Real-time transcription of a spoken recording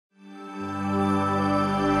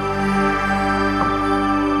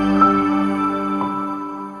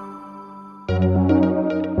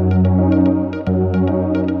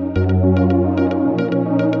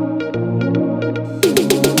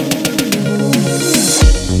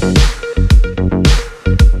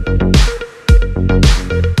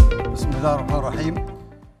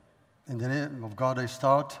God I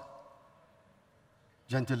start.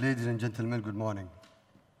 Gentle ladies and gentlemen, good morning.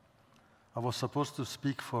 I was supposed to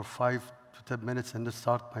speak for 5 to 10 minutes and then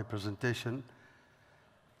start my presentation.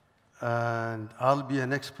 And I'll be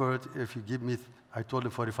an expert if you give me, I told them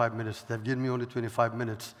 45 minutes. They've given me only 25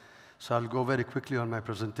 minutes. So I'll go very quickly on my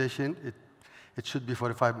presentation. It should be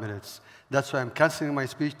 45 minutes. That's why I'm canceling my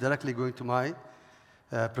speech, directly going to my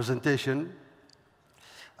presentation.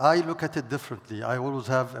 I look at it differently. I always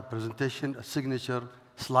have a presentation, a signature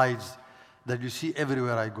slides that you see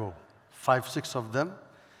everywhere I go. 5, 6 of them.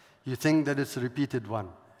 You think that it's a repeated one.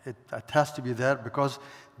 It has to be there because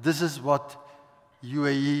this is what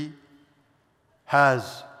UAE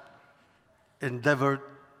has endeavored,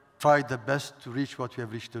 tried the best to reach what we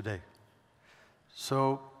have reached today.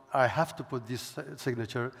 So I have to put this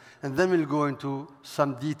signature, and then we'll go into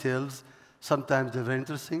some details. Sometimes they're very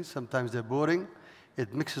interesting, sometimes they're boring.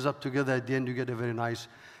 It mixes up together. At the end, you get a very nice,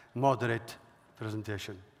 moderate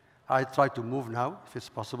presentation. I try to move now, if it's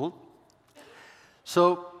possible.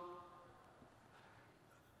 So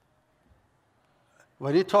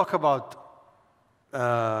when you talk about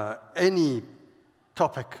any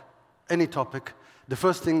topic, the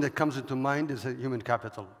first thing that comes into mind is human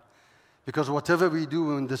capital. Because whatever we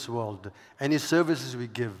do in this world, any services we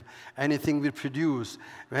give, anything we produce,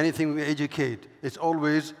 anything we educate, it's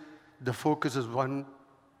always the focus is one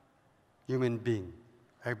human being.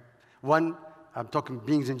 I'm talking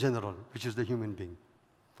beings in general, which is the human being.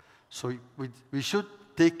 So we should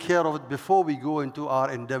take care of it before we go into our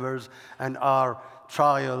endeavors and our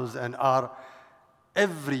trials and our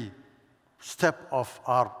every step of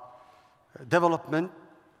our development.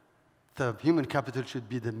 The human capital should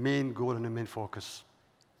be the main goal and the main focus.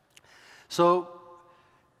 So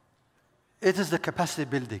it is the capacity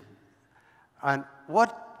building. And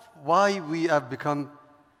why we have become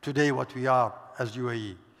today what we are as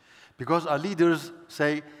UAE. Because our leaders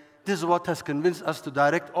say, this is what has convinced us to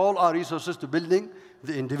direct all our resources to building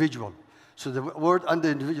the individual. So the word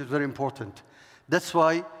under individual is very important. That's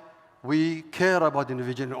why we care about the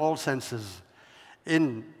individual in all senses.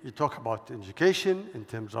 You talk about education, in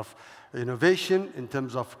terms of innovation, in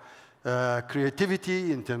terms of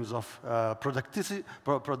creativity, in terms of productivity,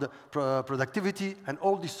 and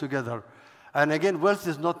all this together. And again, wealth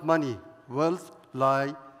is not money. Wealth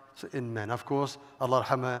lies in men. Of course, Allah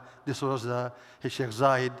Rahmah, this was Sheikh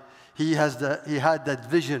Zayed. He had that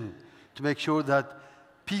vision to make sure that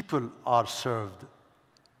people are served.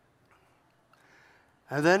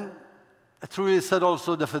 And then, truly said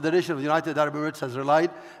also, the Federation of the United Arab Emirates has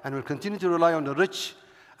relied and will continue to rely on the rich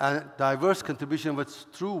and diverse contribution of its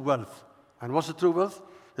true wealth. And what's the true wealth?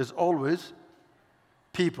 Is always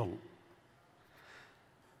people.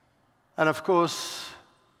 And of course,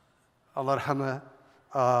 Allah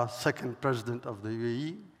Rahmah, second president of the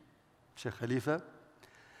UAE, Sheikh Khalifa.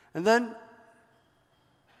 And then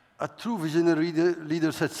a true visionary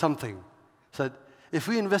leader said something. Said, if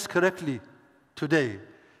we invest correctly today,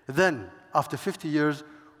 then after 50 years,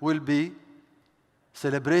 we'll be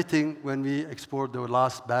celebrating when we export the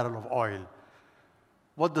last barrel of oil.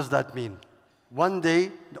 What does that mean? One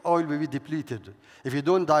day, the oil will be depleted. If you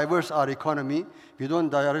don't diverse our economy, if you don't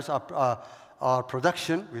diverse our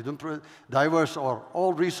production, we don't diverse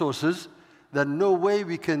all resources, then no way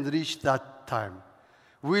we can reach that time.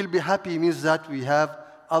 We'll be happy means that we have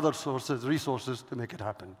other resources to make it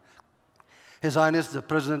happen. His Highness, the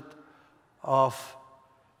President of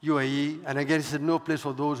UAE, and again, he said, no place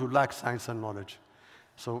for those who lack science and knowledge.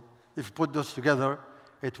 So if you put those together,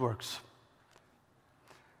 it works.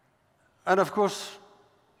 And of course,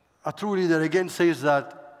 a true leader again says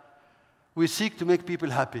that we seek to make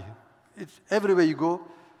people happy. Everywhere you go,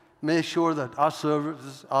 make sure that our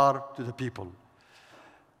services are to the people.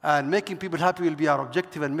 And making people happy will be our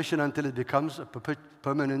objective and mission until it becomes a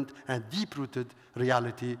permanent and deep-rooted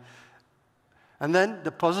reality. And then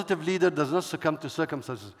the positive leader does not succumb to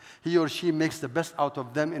circumstances. He or she makes the best out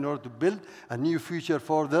of them in order to build a new future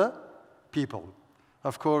for the people.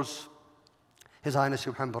 Of course, His Highness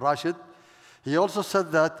Mohammed bin Rashid, he also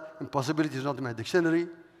said that impossibility is not in my dictionary.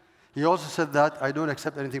 He also said that I don't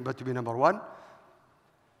accept anything but to be number one.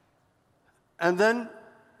 And then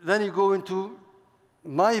you go into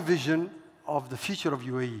my vision of the future of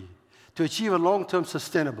UAE to achieve a long-term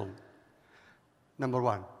sustainable, number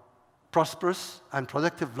one, prosperous and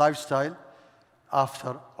productive lifestyle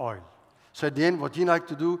after oil. So at the end, what you like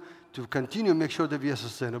to do to continue make sure that we are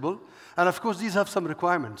sustainable. And of course, these have some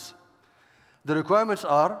requirements. The requirements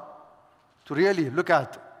are to really look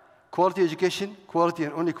at quality education, quality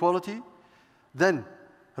and only quality, then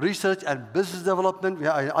research and business development.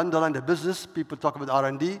 I underline the business. People talk about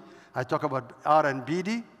R&D. I talk about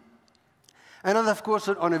R&BD. And then, of course,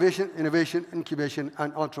 on innovation, incubation,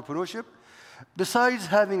 and entrepreneurship, besides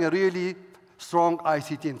having a really strong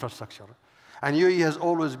ICT infrastructure. And UAE has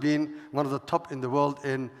always been one of the top in the world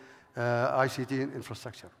in ICT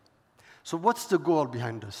infrastructure. So what's the goal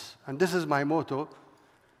behind this? And this is my motto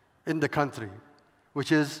in the country,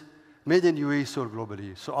 which is made in UAE, sold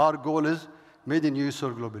globally. So our goal is made in UAE,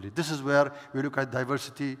 sold globally. This is where we look at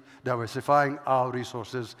diversity, diversifying our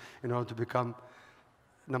resources in order to become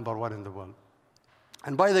 #1 in the world.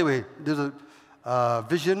 And by the way, there's a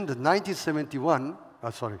vision that 2071,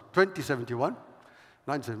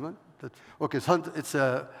 okay, so it's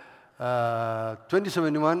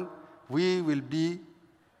 2071, we will be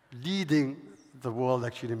leading the world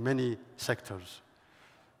actually in many sectors.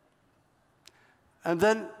 And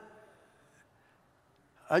then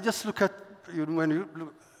I just look at, when you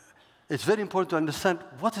look, it's very important to understand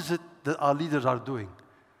what is it that our leaders are doing.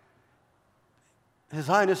 His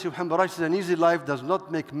Highness Mohammed says, an easy life does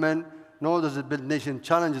not make men, nor does it build nation.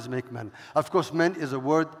 Challenges make men. Of course, men is a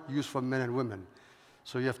word used for men and women.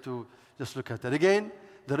 So you have to just look at that. Again,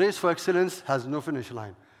 the race for excellence has no finish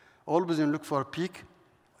line. Always when you look for a peak,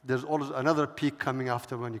 there's always another peak coming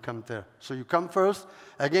after when you come there. So you come first.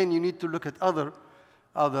 Again, you need to look at other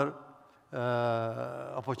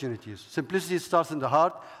opportunities. Simplicity starts in the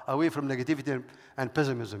heart, away from negativity and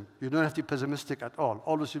pessimism. You don't have to be pessimistic at all.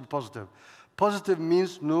 Always should be positive. Positive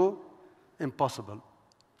means no impossible.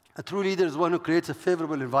 A true leader is one who creates a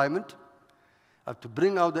favorable environment to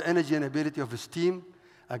bring out the energy and ability of his team.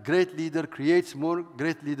 A great leader creates more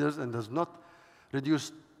great leaders and does not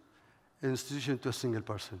reduce an institution to a single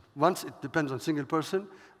person. Once it depends on a single person,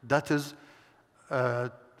 that is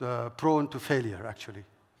prone to failure, actually.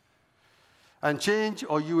 And change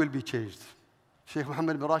or you will be changed. Sheikh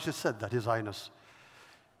Mohammed bin Rashid said that, His Highness.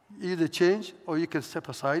 Either change or you can step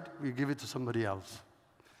aside, we give it to somebody else.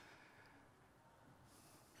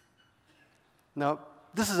 Now,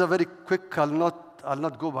 this is a very quick, I'll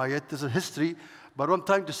not go by it. This is history. But what I'm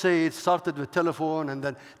trying to say, it started with telephone and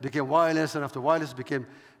then became wireless, and after wireless became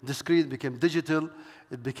discrete, became digital.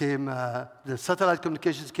 It became, the satellite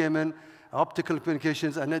communications came in, optical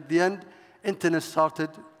communications, and at the end, internet started,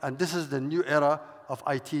 and this is the new era of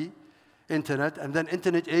IT, internet, and then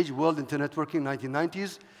internet age, world internet networking,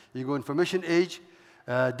 1990s. You go information age,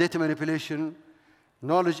 data manipulation,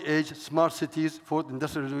 knowledge age, smart cities, fourth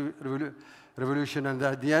industrial revolution, and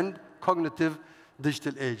at the end, cognitive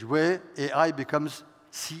digital age, where AI becomes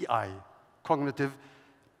CI, cognitive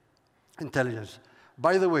intelligence.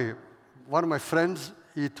 By the way, one of my friends,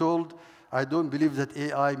 he told, I don't believe that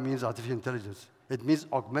AI means artificial intelligence. It means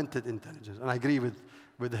augmented intelligence, and I agree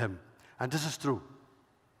with him. And this is true.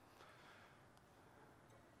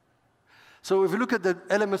 So if you look at the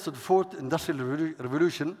elements of the fourth industrial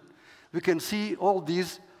revolution, we can see all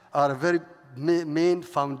these are a very main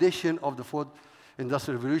foundation of the fourth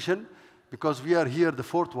industrial revolution, because we are here, the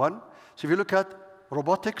fourth one. So if you look at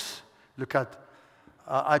robotics, look at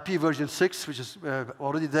IP version 6, which is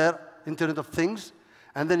already there, Internet of Things,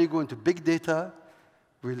 and then you go into big data.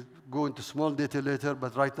 We'll go into small data later,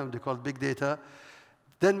 but right now they call it big data.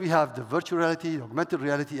 Then we have the virtual reality, augmented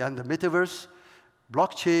reality, and the metaverse,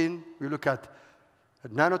 blockchain. We look at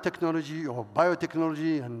nanotechnology or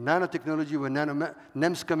biotechnology and nanotechnology, when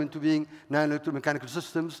NEMs come into being, nano-electromechanical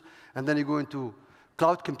systems, and then you go into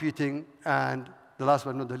cloud computing, and the last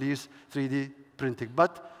but not the least, 3D printing.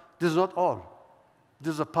 But this is not all.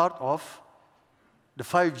 This is a part of the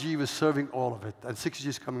 5G was serving all of it, and 6G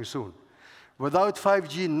is coming soon. Without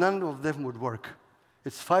 5G, none of them would work.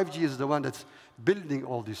 It's 5G is the one that's building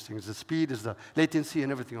all these things. The speed is the latency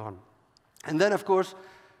and everything on. And then, of course,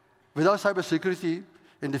 without cybersecurity,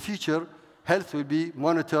 in the future, health will be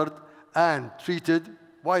monitored and treated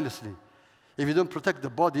wirelessly. If you don't protect the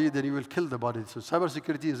body, then you will kill the body. So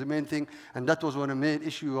cybersecurity is the main thing, and that was one of the main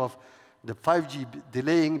issues of the 5G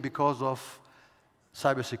delaying because of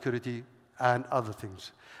cybersecurity and other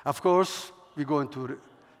things. Of course, we go into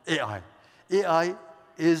AI. AI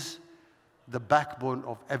is the backbone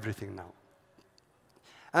of everything now.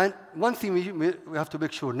 And one thing we have to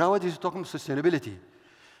make sure, nowadays we're talking about sustainability.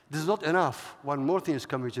 This is not enough. One more thing is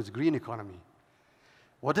coming, which is green economy.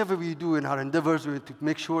 Whatever we do in our endeavors, we have to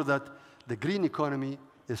make sure that the green economy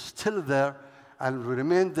is still there and will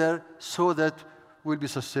remain there so that we'll be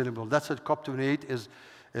sustainable. That's what COP28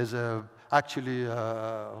 is actually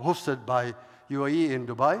hosted by UAE in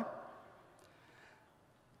Dubai.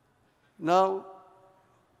 Now,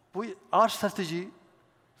 our strategy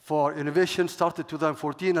for innovation started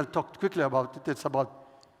 2014. I'll talk quickly about it. It's about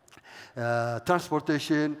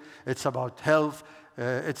transportation, it's about health,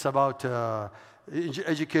 it's about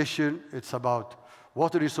education, it's about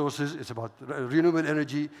water resources, it's about renewable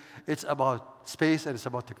energy, it's about space, and it's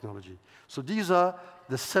about technology. So these are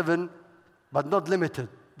the 7, but not limited,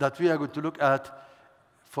 that we are going to look at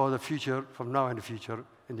for the future, from now and the future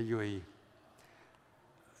in the UAE.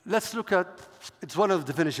 Let's look at, it's one of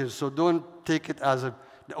the definitions, so don't take it as the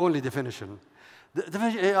only definition. The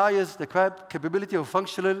definition AI is the capability of a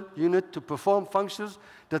functional unit to perform functions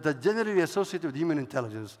that are generally associated with human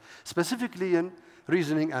intelligence, specifically in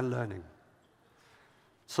reasoning and learning.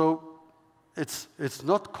 So it's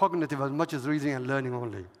not cognitive as much as reasoning and learning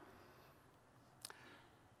only.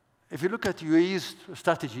 If you look at UAE's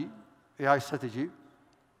strategy, AI strategy,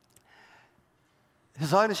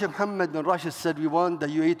 His Highness Sheikh Mohammed bin Rashid said we want the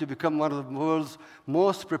UAE to become one of the world's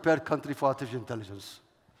most prepared country for artificial intelligence.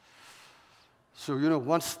 So, you know,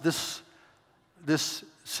 once this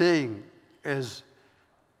saying is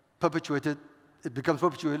perpetuated, it becomes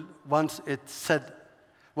perpetual. Once it's said,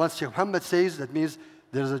 once Sheikh Mohammed says, that means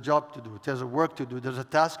there's a job to do, there's a work to do, there's a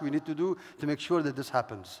task we need to do to make sure that this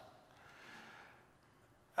happens.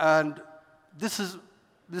 And this is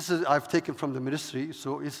I've taken from the ministry,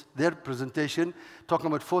 so it's their presentation talking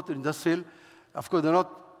about fourth industrial. Of course, they're not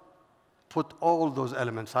put all those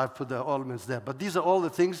elements. I've put the elements there. But these are all the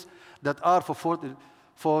things that are for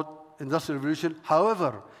fourth industrial revolution.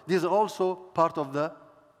 However, these are also part of the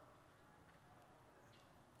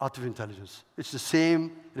artificial intelligence. It's the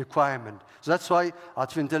same requirement. So that's why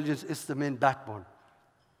artificial intelligence is the main backbone.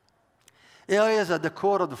 AI is at the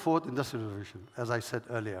core of the fourth industrial revolution, as I said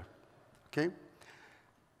earlier. Okay?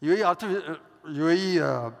 UAE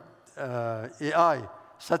AI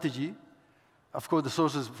strategy, of course, the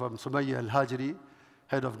sources from Sumaya Al-Hajri,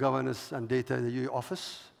 Head of Governance and Data in the UAE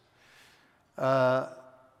office.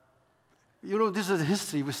 You know, this is the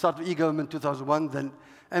history. We started with e-government 2001, then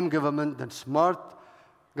M-government, then smart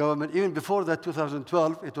government. Even before that,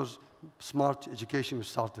 2012, it was smart education we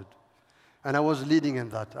started. And I was leading in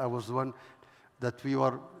that. I was the one that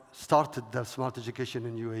started the smart education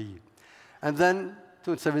in UAE. And then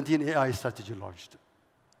 2017, AI strategy launched.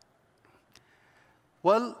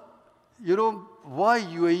 Well, you know, why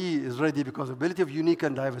UAE is ready? Because the ability of unique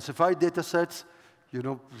and diversified data sets, you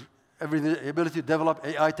know, the ability to develop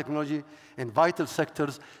AI technology in vital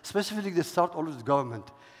sectors, specifically they start always with government.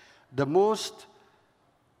 The most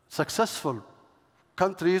successful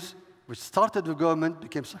countries which started with government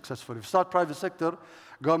became successful. If you start private sector,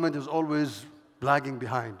 government is always lagging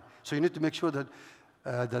behind. So you need to make sure that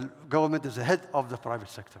the government is ahead of the private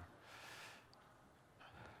sector.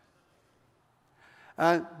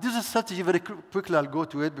 And this is a strategy, very quickly I'll go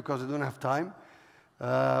to it because I don't have time.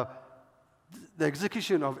 The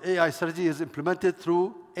execution of AI strategy is implemented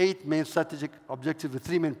through 8 main strategic objectives with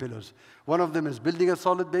 3 main pillars. One of them is building a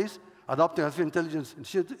solid base, adopting artificial intelligence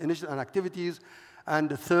initiatives and activities, and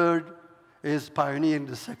the third is pioneering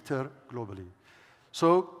the sector globally.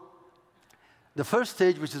 So the first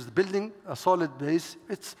stage, which is building a solid base,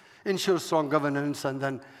 it ensures strong governance and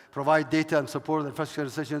then provide data and support and infrastructure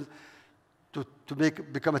sessions to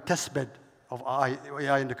become a test bed of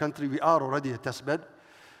AI in the country. We are already a test bed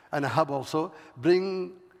and a hub also.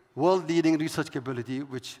 Bring world-leading research capability,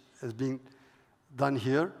 which is being done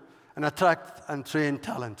here, and attract and train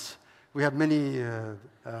talents. We have many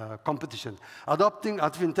competitions. Adopting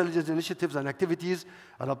artificial intelligence initiatives and activities,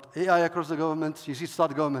 adopt AI across the government. You see,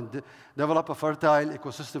 start government, develop a fertile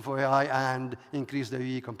ecosystem for AI, and increase the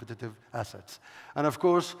UAE competitive assets. And of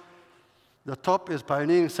course, the top is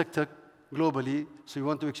pioneering sector globally, so we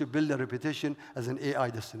want to actually build a reputation as an AI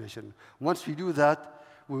destination. Once we do that,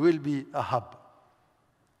 we will be a hub.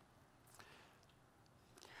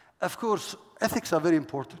 Of course, ethics are very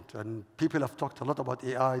important, and people have talked a lot about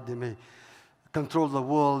AI. They may control the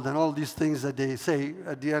world and all these things that they say.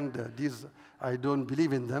 At the end, I don't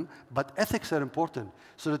believe in them, but ethics are important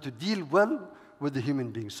so that to deal well with the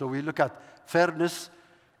human beings. So we look at fairness.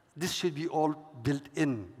 This should be all built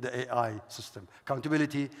in the AI system.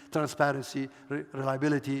 Accountability, transparency,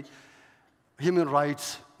 reliability, human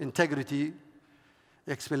rights, integrity,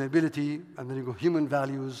 explainability, and then you go human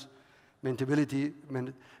values, maintainability,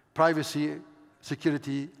 privacy,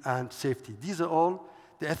 security, and safety. These are all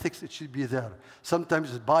the ethics that should be there. Sometimes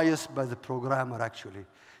it's biased by the programmer, actually.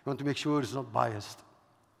 You want to make sure it's not biased.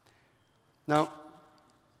 Now,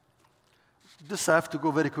 this I have to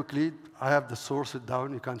go very quickly. I have the source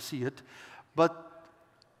down. You can't see it. But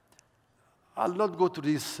I'll not go to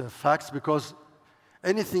these facts because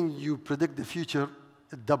anything you predict the future,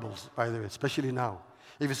 it doubles, by the way, especially now.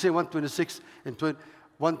 If you say $126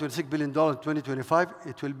 billion in 2025,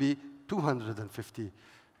 it will be 250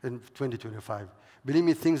 in 2025. Believe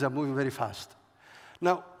me, things are moving very fast.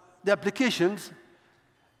 Now, the applications,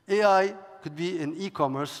 AI could be in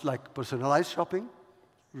e-commerce, like personalized shopping.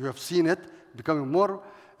 You have seen it becoming more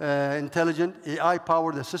intelligent,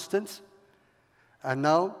 AI-powered assistants. And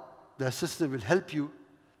now the assistant will help you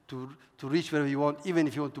to reach wherever you want, even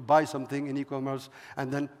if you want to buy something in e-commerce,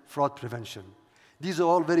 and then fraud prevention. These are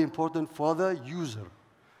all very important for the user.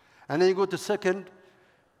 And then you go to second,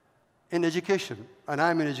 in education. And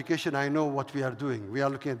I'm in education, I know what we are doing. We are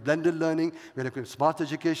looking at blended learning, we're looking at smart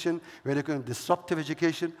education, we're looking at disruptive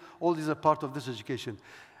education. All these are part of this education.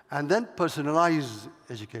 And then personalized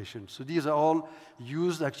education. So these are all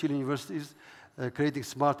used actually in universities, creating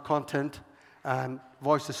smart content and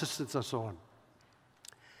voice assistants and so on.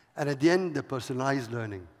 And at the end, the personalized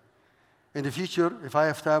learning. In the future, if I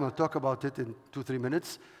have time, I'll talk about it in 2-3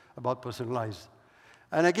 minutes, about personalized.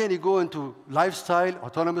 And again, you go into lifestyle,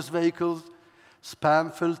 autonomous vehicles,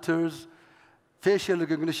 spam filters, facial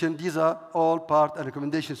recognition. These are all part of a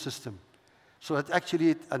recommendation system. So it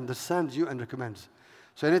actually understands you and recommends.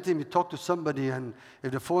 So anytime you talk to somebody, and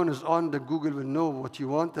if the phone is on, then Google will know what you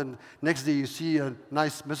want, and next day you see a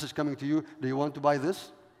nice message coming to you, do you want to buy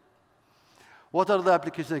this? What are the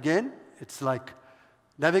applications again? It's like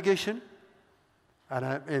navigation,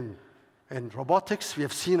 and in robotics, we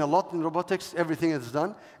have seen a lot in robotics. Everything is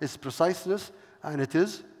done is preciseness, and it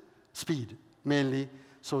is speed, mainly.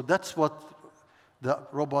 So that's what the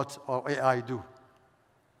robots or AI do.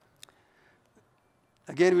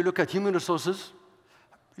 Again, we look at human resources.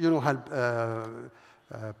 You know, help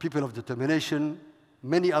people of determination,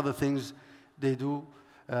 many other things they do.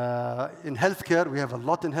 In healthcare, we have a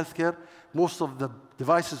lot in healthcare. Most of the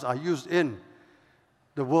devices are used in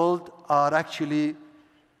the world are actually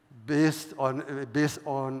based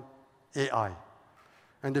on AI.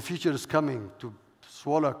 And the future is coming to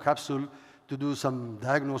swallow a capsule to do some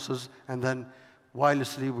diagnosis, and then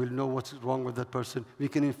wirelessly we'll know what's wrong with that person. We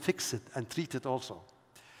can fix it and treat it also.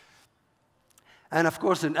 And of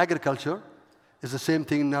course, in agriculture, it's the same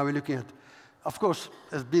thing now we're looking at. Of course,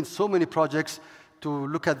 there's been so many projects to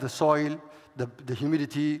look at the soil, the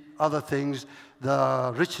humidity, other things,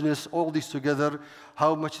 the richness, all these together,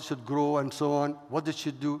 how much it should grow and so on, what it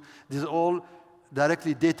should do. These all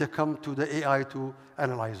directly data come to the AI to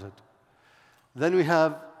analyze it. Then we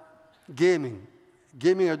have gaming.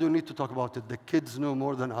 Gaming, I don't need to talk about it. The kids know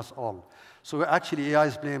more than us all. So actually, AI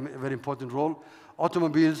is playing a very important role.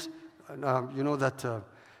 Automobiles, you know that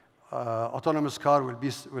autonomous car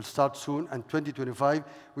will start soon, and 2025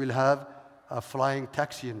 we'll have a flying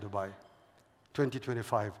taxi in Dubai.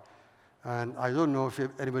 2025. And I don't know if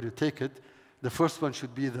anybody will take it. The first one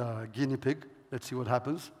should be the guinea pig. Let's see what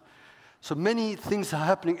happens. So many things are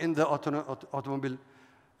happening in the automobile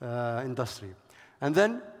industry. And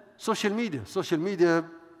then social media. Social media,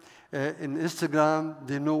 in Instagram,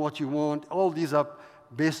 they know what you want. All these are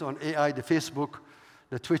based on AI, the Facebook,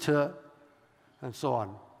 the Twitter, and so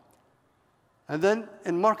on. And then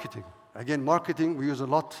in marketing. Again, marketing, we use a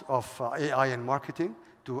lot of AI in marketing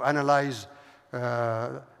to analyze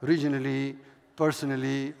regionally,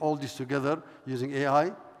 personally, all this together using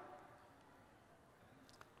AI.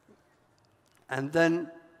 And then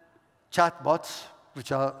chatbots,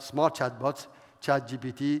 which are smart chatbots.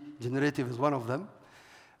 ChatGPT, generative is one of them.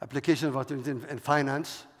 Application of automation in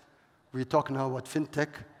finance. We talk now about fintech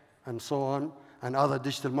and so on, and other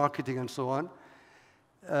digital marketing and so on.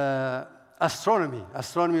 Astronomy.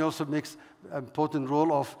 Astronomy also makes an important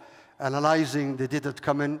role of analyzing the data that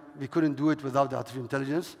come in. We couldn't do it without the artificial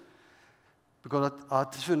intelligence, because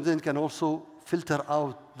artificial intelligence can also filter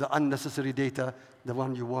out the unnecessary data, the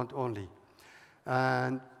one you want only.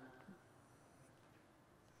 And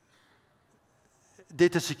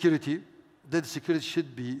data security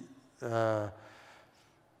should be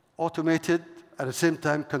automated, at the same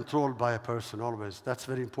time controlled by a person always. That's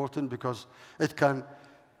very important because it can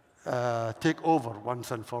take over once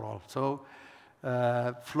and for all. So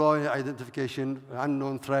flaw identification,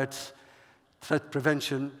 unknown threats, threat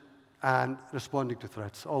prevention, and responding to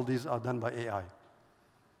threats. All these are done by AI.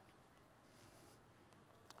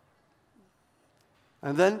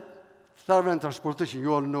 And then travel and transportation.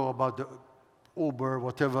 You all know about the Uber,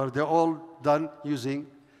 whatever. They're all done using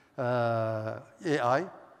AI.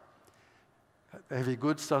 Heavy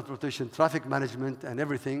goods, transportation, traffic management, and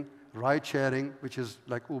everything. Ride sharing, which is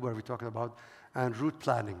like Uber we're talking about, and route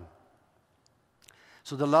planning.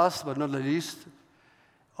 So the last but not the least,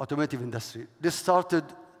 automotive industry. This started,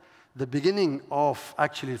 the beginning of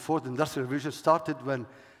actually fourth industrial revolution started when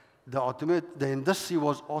the industry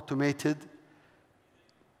was automated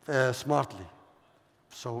smartly.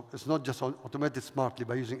 So it's not just automated smartly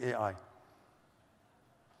by using AI. I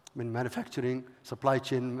mean, manufacturing, supply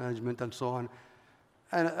chain management, and so on,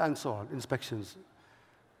 and so on, inspections.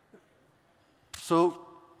 So,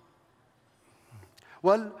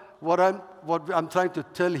 well, what I'm trying to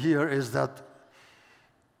tell here is that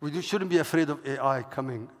we shouldn't be afraid of AI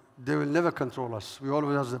coming. They will never control us. We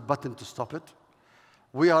always have the button to stop it.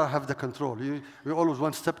 We have the control. We're always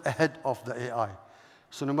one step ahead of the AI.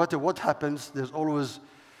 So no matter what happens, there's always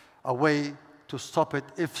a way to stop it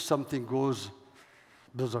if something goes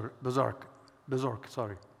berserk.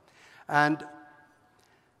 And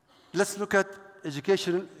let's look at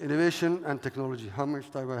education, innovation, and technology. How much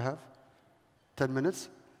time do I have? 10 minutes?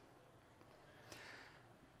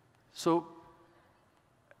 So,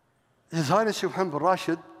 His Highness Sheikh Mohammed bin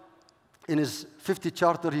Rashid, in his 50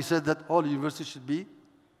 charter, he said that all universities should be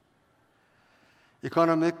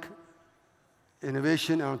economic,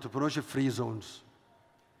 innovation, and entrepreneurship free zones.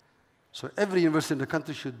 So every university in the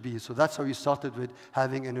country should be. So that's how we started with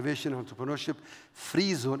having innovation, entrepreneurship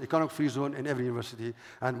free zone, economic free zone in every university,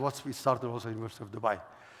 and what we started also in University of Dubai.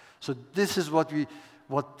 So this is what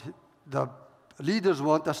the leaders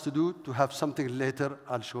want us to do, to have something later.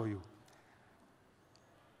 I'll show you.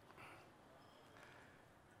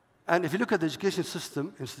 And if you look at the education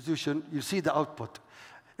system, institution, you see the output.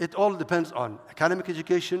 It all depends on academic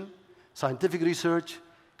education, scientific research,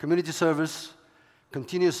 community service,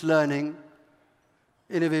 continuous learning,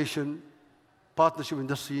 innovation, partnership with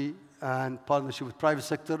industry, and partnership with private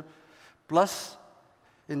sector, plus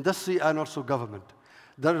industry and also government.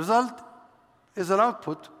 The result is an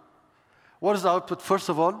output. What is the output? First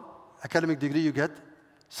of all, academic degree you get.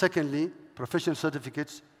 Secondly, professional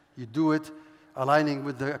certificates. You do it aligning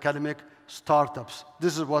with the academic startups.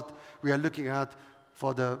 This is what we are looking at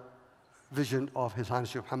for the vision of His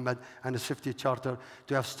Highness Sheikh Mohammed and his 50th charter,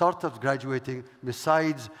 to have startups graduating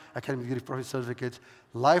besides academic degree, professional certificates.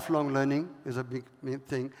 Lifelong learning is a big main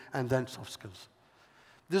thing, and then soft skills.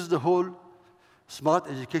 This is the whole smart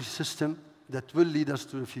education system that will lead us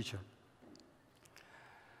to the future.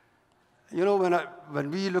 You know, when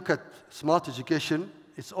we look at smart education,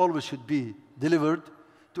 it always should be delivered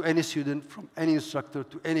to any student, from any instructor,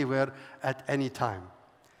 to anywhere, at any time.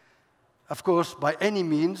 Of course, by any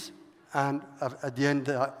means, and at the end,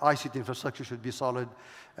 the ICT infrastructure should be solid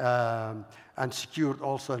and secured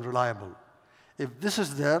also and reliable. If this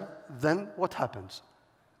is there, then what happens?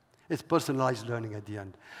 It's personalized learning at the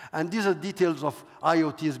end. And these are details of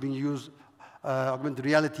IoT is being used, augmented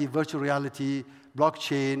reality, virtual reality,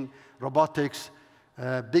 blockchain, robotics,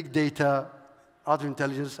 big data, artificial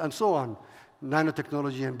intelligence, and so on.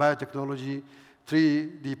 Nanotechnology and biotechnology,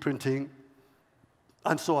 3D printing,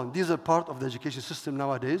 and so on. These are part of the education system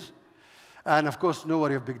nowadays. And of course, no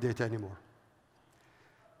worry of big data anymore.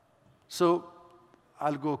 So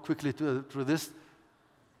I'll go quickly through this.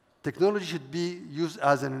 Technology should be used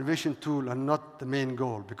as an innovation tool and not the main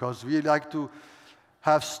goal, because we like to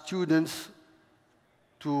have students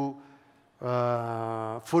to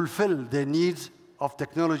fulfill their needs of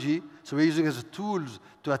technology, so we're using it as tools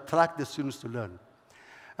to attract the students to learn.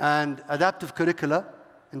 And adaptive curricula,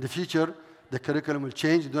 in the future, the curriculum will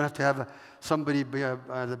change. You don't have to have somebody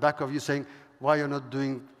at the back of you saying, why you're not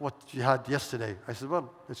doing what you had yesterday? I said,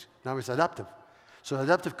 well, now it's adaptive. So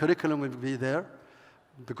adaptive curriculum will be there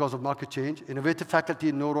because of market change. Innovative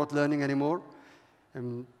faculty, no rote learning anymore.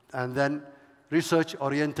 And then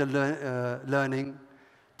research-oriented learning,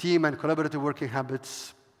 team and collaborative working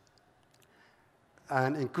habits,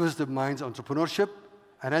 and inquisitive minds, entrepreneurship,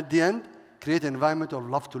 and at the end, create an environment of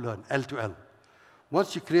love to learn, L2L.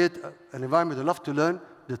 Once you create an environment of love to learn,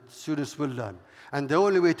 the students will learn. And the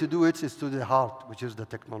only way to do it is to the heart, which is the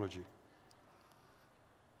technology.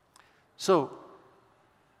 So,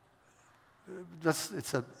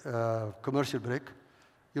 it's a commercial break.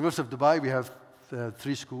 University of Dubai, we have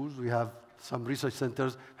 3 schools. We have some research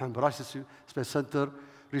centers, Mohammed bin Rashid Space Center,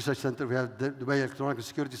 Research Center, we have the Dubai Electronic and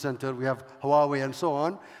Security Center, we have Huawei, and so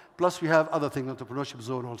on. Plus, we have other things, entrepreneurship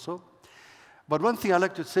zone also. But one thing I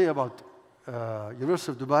like to say about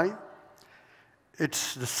University of Dubai,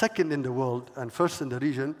 it's the second in the world and first in the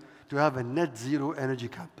region to have a net zero energy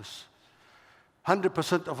campus.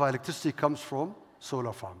 100% of our electricity comes from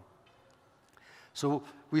solar farm. So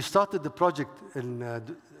we started the project in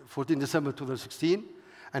 14 December 2016,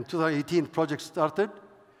 and 2018 project started.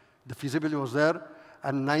 The feasibility was there.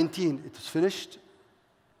 And 19, it was finished.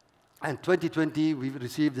 And 2020, we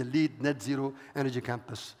received the LEED Net Zero Energy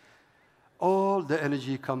Campus. All the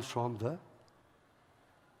energy comes from the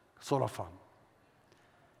solar farm.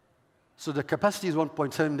 So the capacity is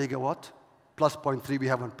 1.7 megawatt, plus 0.3 we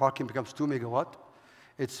have on parking, becomes 2 megawatt.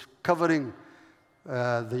 It's covering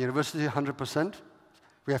the university 100%.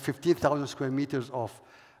 We have 15,000 square meters of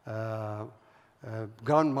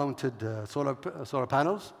ground-mounted solar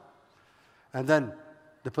panels. And then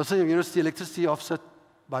The percentage of university electricity offset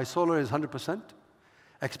by solar is 100%.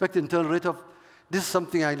 Expected internal rate of, this is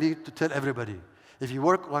something I need to tell everybody. If you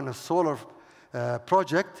work on a solar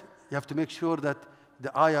project, you have to make sure that the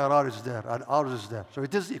IRR is there and ours is there. So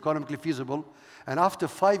it is economically feasible. And after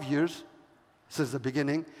 5 years, since the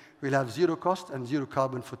beginning, we'll have zero cost and zero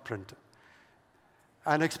carbon footprint.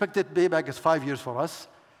 And expected payback is 5 years for us,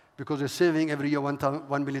 because we're saving every year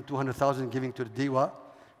 1,200,000 giving to the DIWA.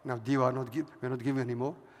 Now DIWA we're not giving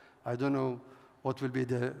anymore. I don't know what will be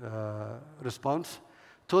the response.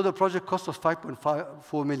 Total project cost was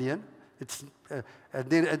 5.4 million. It's at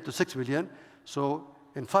the end to 6 million. So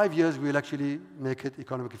in 5 years, we'll actually make it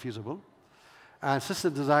economically feasible. And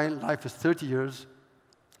system design life is 30 years.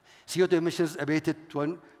 CO2 emissions abated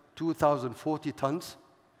 2,040 tons.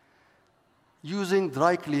 Using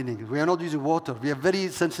dry cleaning. We are not using water. We are very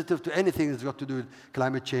sensitive to anything that's got to do with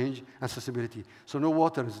climate change and sustainability. So no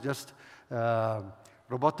water, it's just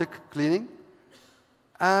robotic cleaning.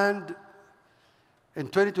 And in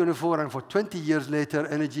 2024, and for 20 years later,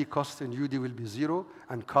 energy cost in UD will be zero,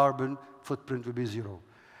 and carbon footprint will be zero.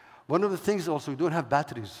 One of the things also, we don't have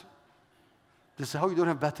batteries. This is how you don't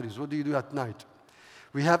have batteries. What do you do at night?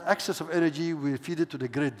 We have excess of energy, we feed it to the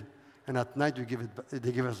grid, and at night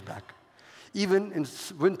they give us back. Even in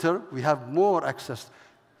winter, we have more access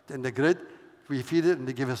in the grid. We feed it, and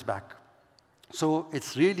they give us back. So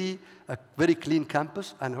it's really a very clean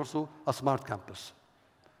campus and also a smart campus.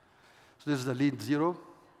 So this is the LEED Zero.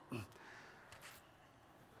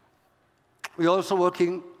 We're also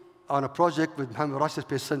working on a project with Mohammed Rashid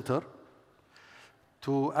Space Center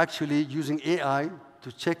to actually using AI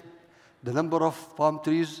to check the number of palm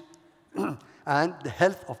trees and the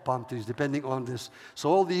health of palm trees, depending on this. So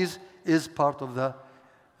all these is part of the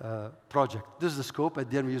project. This is the scope.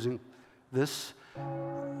 At the end, we're using this.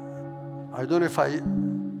 I don't know if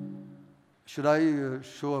should I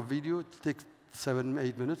show a video? It takes 7,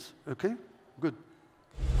 8 minutes. Okay, good.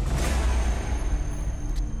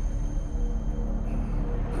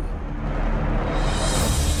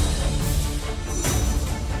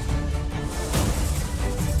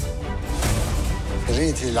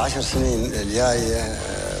 ريتي العشر سنين الجاية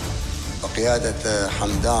بقيادة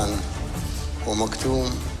حمدان ومكتوم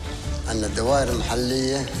أن الدوائر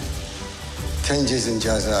المحلية تنجز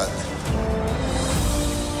إنجازات.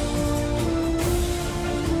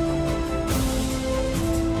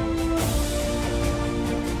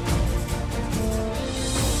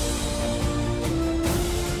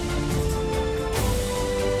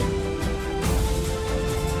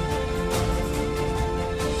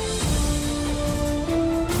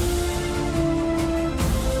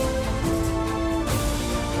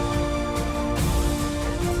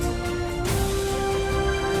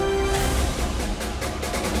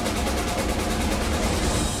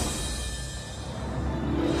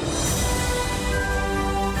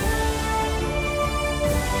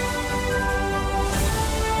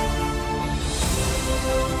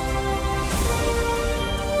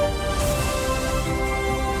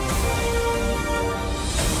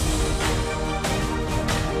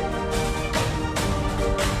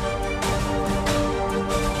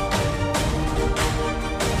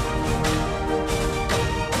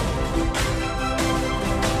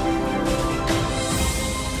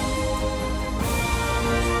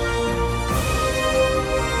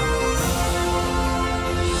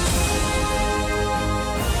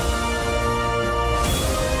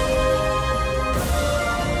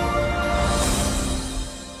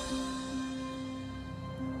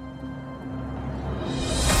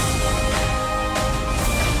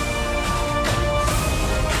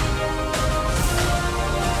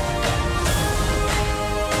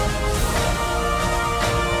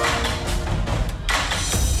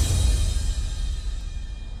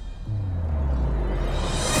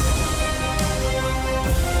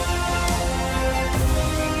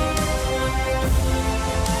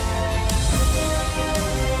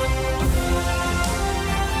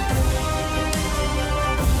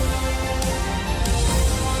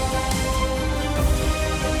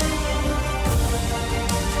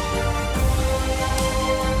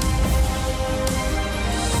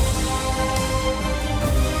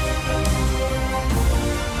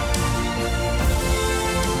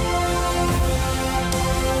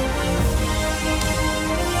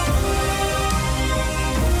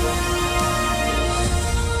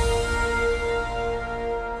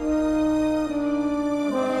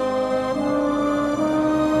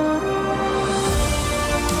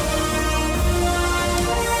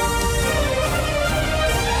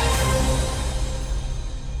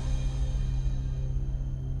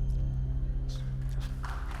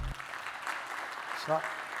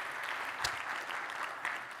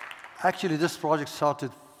 Actually, this project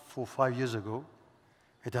started 5 years ago.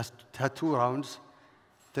 It has had 2 rounds.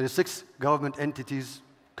 36 government entities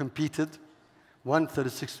competed,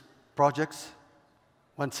 136 projects,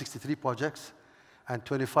 163 projects, and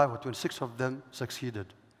 25 or 26 of them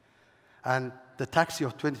succeeded. And the taxi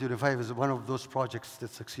of 2025 is one of those projects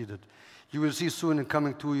that succeeded. You will see soon in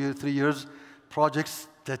coming 2 years, 3 years, projects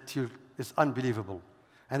that is unbelievable.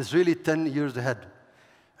 And it's really 10 years ahead.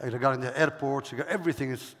 Regarding the airports,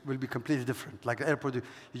 everything will be completely different. Like the airport, you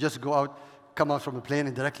just go out, come out from a plane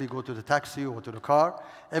and directly go to the taxi or to the car.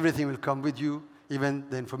 Everything will come with you, even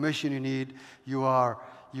the information you need. They'll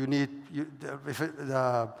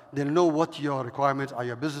know what your requirements are. Are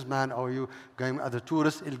you a businessman? Or are you going as a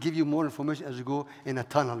tourist? It'll give you more information as you go in a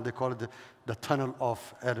tunnel. They call it the tunnel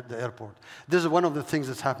of the airport. This is one of the things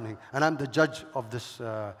that's happening. And I'm the judge of this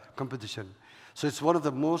competition. So it's one of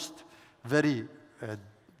the most very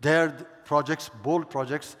dared projects, bold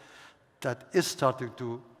projects, that is starting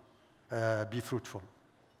to be fruitful.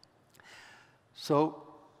 So,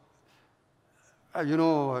 you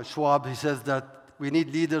know, Schwab, he says that we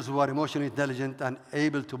need leaders who are emotionally intelligent and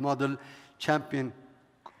able to model, champion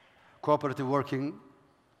cooperative working.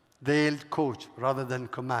 They'll coach rather than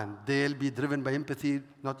command. They'll be driven by empathy,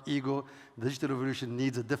 not ego. The digital revolution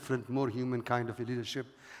needs a different, more human kind of leadership.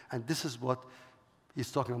 And this is what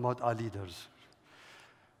he's talking about, our leaders.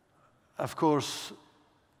 Of course,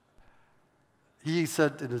 he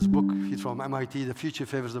said in his book, he's from MIT, the future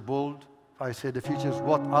favors the bold. I say the future is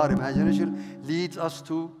what our imagination leads us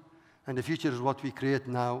to, and the future is what we create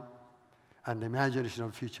now, and the imagination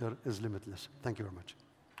of the future is limitless. Thank you very much.